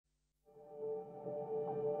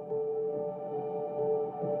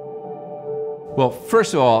Well,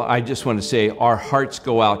 first of all, I just want to say our hearts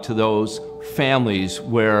go out to those families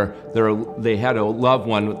where they had a loved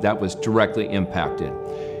one that was directly impacted.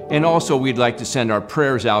 And also, we'd like to send our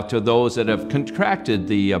prayers out to those that have contracted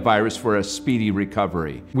the virus for a speedy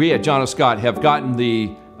recovery. We at John O. Scott have gotten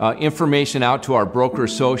the information out to our broker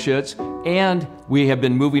associates, and we have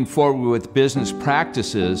been moving forward with business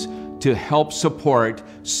practices to help support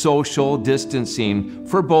social distancing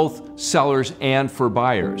for both sellers and for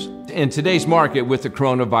buyers. In today's market with the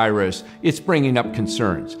coronavirus, it's bringing up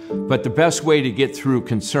concerns. But the best way to get through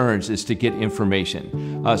concerns is to get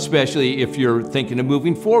information, especially if you're thinking of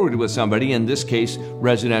moving forward with somebody, in this case,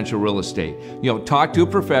 residential real estate. You know, talk to a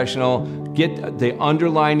professional, get the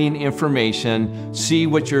underlying information, see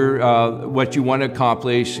what you want to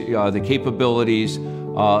accomplish, the capabilities,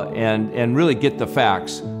 and really get the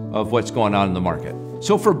facts of what's going on in the market.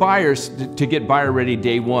 So for buyers, to get buyer ready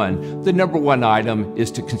day one, the number one item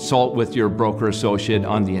is to consult with your broker associate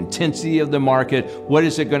on the intensity of the market, what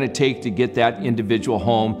is it going to take to get that individual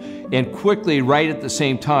home, and quickly, right at the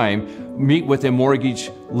same time, meet with a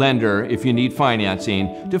mortgage lender if you need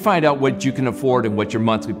financing to find out what you can afford and what your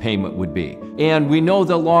monthly payment would be. And we know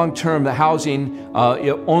the long term, the housing,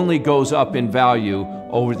 it only goes up in value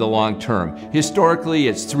over the long term. Historically,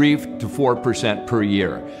 it's 3 to 4% per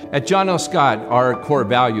year. At John O. Scott, our core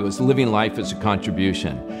value is living life as a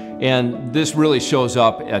contribution. And this really shows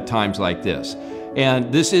up at times like this.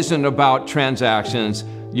 And this isn't about transactions.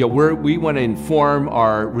 You know, we want to inform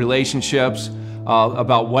our relationships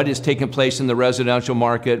about what is taking place in the residential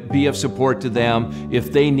market, be of support to them.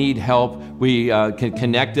 If they need help, we can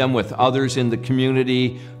connect them with others in the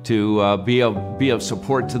community to be of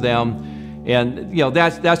support to them. And you know,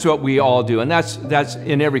 that's what we all do, and that's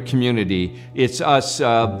in every community. It's us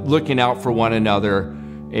looking out for one another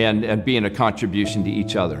and being a contribution to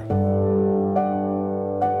each other.